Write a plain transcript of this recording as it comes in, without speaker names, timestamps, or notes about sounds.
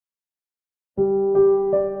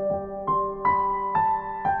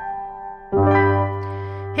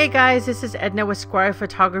Hey guys, this is Edna with Squire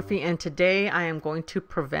Photography, and today I am going to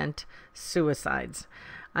prevent suicides.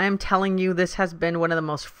 I am telling you, this has been one of the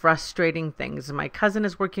most frustrating things. My cousin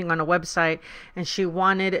is working on a website and she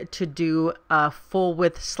wanted to do a full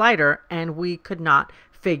width slider and we could not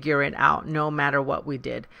figure it out no matter what we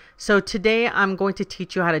did. So today I'm going to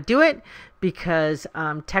teach you how to do it because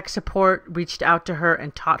tech support reached out to her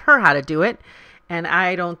and taught her how to do it. And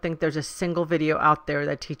I don't think there's a single video out there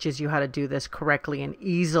that teaches you how to do this correctly and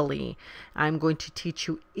easily. I'm going to teach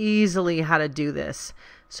you easily how to do this.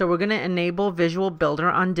 So we're going to enable Visual Builder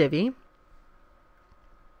on Divi.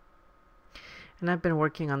 And I've been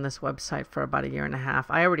working on this website for about 1.5 years.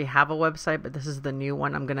 I already have a website, but this is the new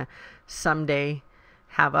one I'm going to someday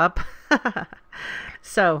have up.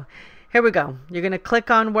 So here we go. You're going to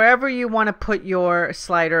click on wherever you want to put your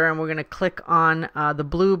slider, and we're going to click on the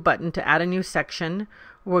blue button to add a new section.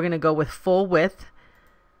 We're going to go with full width,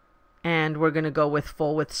 and we're going to go with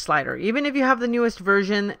full width slider. Even if you have the newest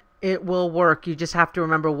version, it will work. You just have to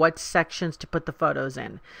remember what sections to put the photos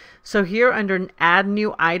in. So here under add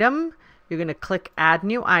new item, you're going to click add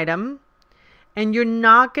new item. And you're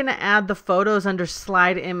not going to add the photos under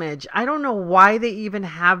slide image. I don't know why they even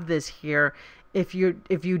have this here if you're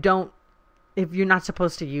not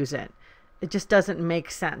supposed to use it. It just doesn't make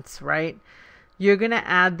sense, right? You're going to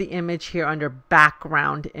add the image here under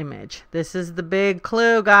background image. This is the big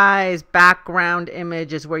clue, guys. Background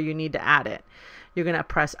image is where you need to add it. You're going to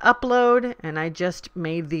press upload, and I just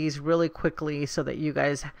made these really quickly so that you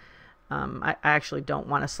guys, I actually don't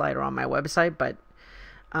want a slider on my website, but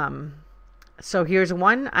so here's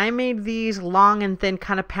one. I made these long and thin,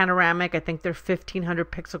 kind of panoramic. I think they're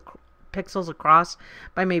 1500 pixels across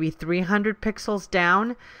by maybe 300 pixels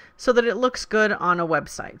down so that it looks good on a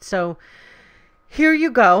website. So here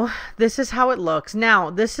you go. This is how it looks.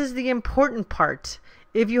 Now, this is the important part.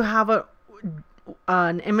 If you have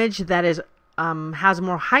an image that is has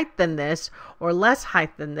more height than this or less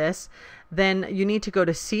height than this, then you need to go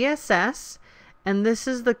to CSS, and this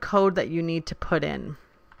is the code that you need to put in.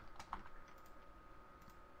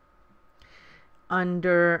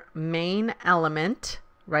 Under main element,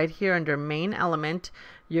 right here under main element,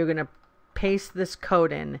 you're going to paste this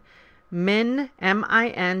code in. Min,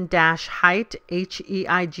 M-I-N dash height,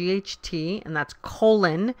 H-E-I-G-H-T, and that's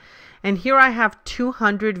colon. And here I have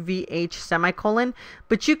 200 VH semicolon,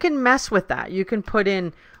 but you can mess with that. You can put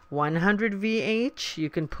in 100 VH, you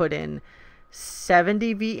can put in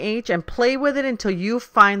 70 VH, and play with it until you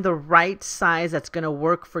find the right size that's going to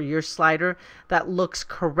work for your slider that looks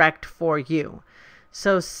correct for you.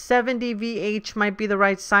 So 70 VH might be the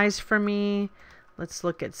right size for me. Let's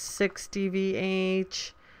look at 60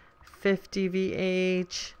 VH, 50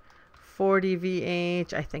 VH, 40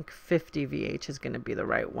 VH. I think 50 VH is going to be the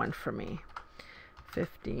right one for me.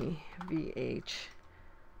 50 VH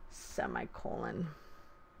semicolon.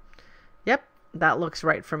 Yep, that looks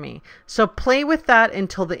right for me. So play with that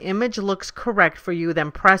until the image looks correct for you,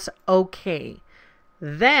 then press OK.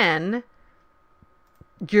 Then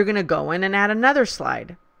you're going to go in and add another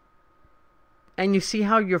slide. And you see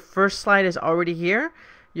how your first slide is already here?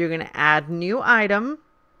 You're going to add new item.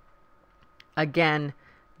 Again,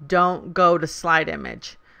 don't go to slide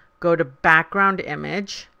image. Go to background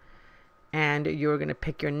image. And you're going to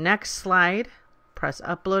pick your next slide. Press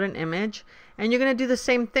upload an image. And you're going to do the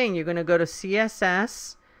same thing. You're going to go to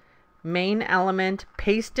CSS, main element,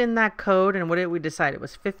 paste in that code. And what did we decide? It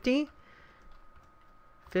was 50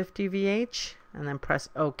 VH. And then press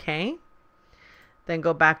OK. Then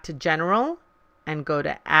go back to general and go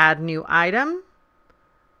to add new item.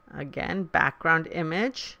 Again, background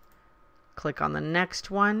image. Click on the next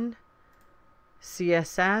one.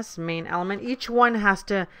 CSS, main element. Each one has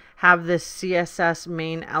to have this CSS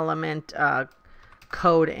main element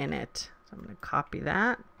code in it. So I'm going to copy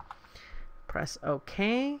that. Press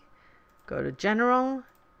OK. Go to general.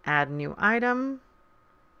 Add new item.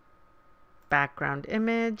 Background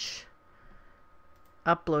image.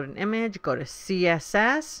 Upload an image, go to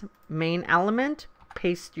CSS, main element,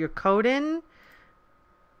 paste your code in,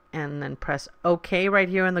 and then press OK right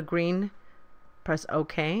here in the green. Press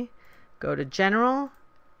OK. Go to general,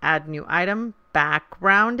 add new item,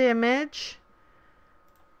 background image,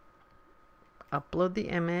 upload the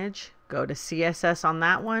image, go to CSS on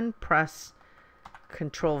that one, press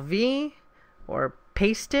Control V or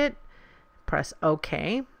paste it, press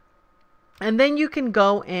OK. And then you can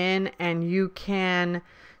go in and you can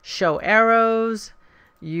show arrows.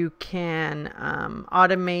 You can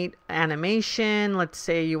automate animation. Let's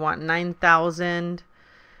say you want 9,000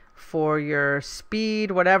 for your speed,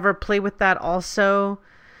 whatever. Play with that also.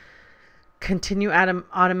 Continue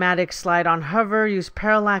automatic slide on hover. Use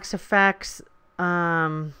parallax effects.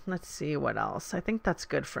 Let's see what else. I think that's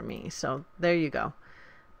good for me. So there you go.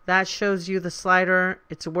 That shows you the slider.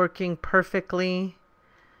 It's working perfectly.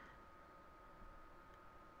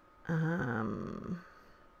 And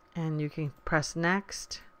you can press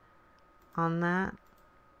next on that.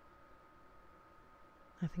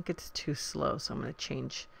 I think it's too slow, so I'm going to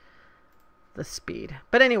change the speed.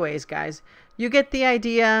 But anyways, guys, you get the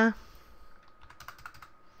idea.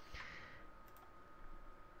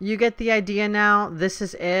 You get the idea now. This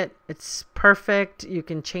is it. It's perfect. You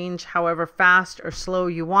can change however fast or slow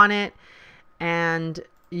you want it. And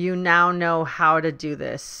you now know how to do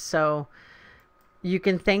this. So you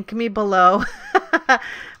can thank me below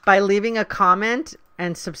by leaving a comment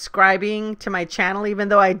and subscribing to my channel, even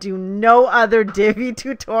though I do no other Divi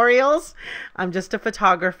tutorials. I'm just a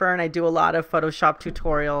photographer and I do a lot of Photoshop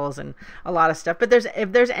tutorials and a lot of stuff. But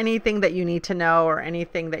if there's anything that you need to know or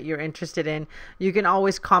anything that you're interested in, you can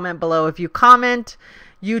always comment below. If you comment,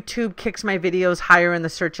 YouTube kicks my videos higher in the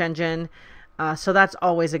search engine. So that's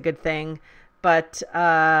always a good thing. But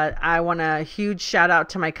I want a huge shout out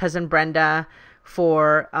to my cousin Brenda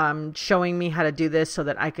for showing me how to do this so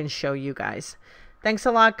that I can show you guys. Thanks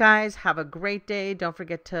a lot, guys. Have a great day. Don't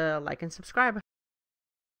forget to like and subscribe.